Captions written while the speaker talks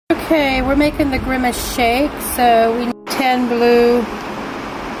Okay, we're making the Grimace shake, so we need 10 blue, 2,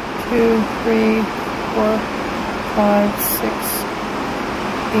 3, 4, 5, 6,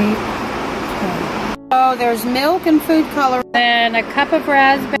 8, 10. Oh, there's milk and food color, and a cup of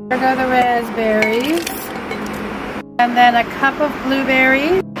raspberry. There go the raspberries, and then a cup of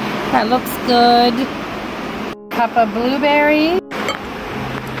blueberries. That looks good. Cup of blueberries,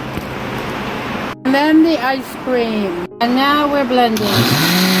 and then the ice cream. And now we're blending.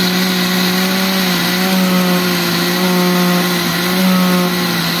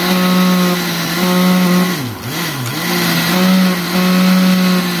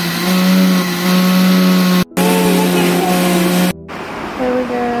 There we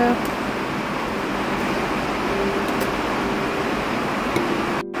go.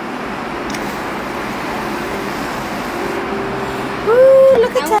 Ooh,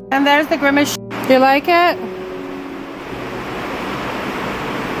 look at that. And there's the Grimace. Do you like it?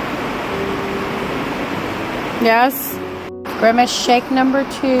 Yes. Grimace shake number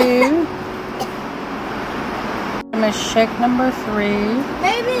 2. Grimace shake number 3.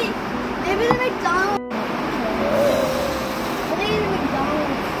 Maybe the McDonald's. I think the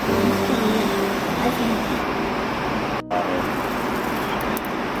McDonald's.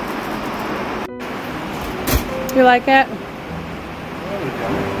 You like it?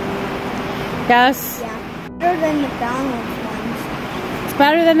 Yes? Yeah. Better than McDonald's ones. It's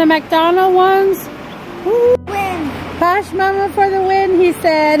better than the McDonald's ones? Woo. Win. Gosh, Mama, for the win, he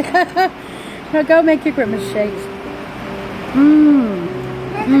said. Now go make your Grimace shakes. Mmm.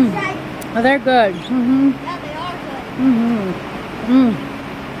 Grimace shake. Oh, they're good. Mm-hmm. Yeah, they are good. Mm-hmm.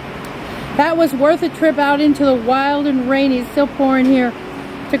 That was worth a trip out into the wild and rainy. It's still pouring here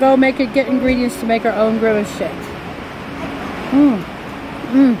to go get ingredients to make our own Grimace shakes.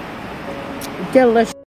 Delicious.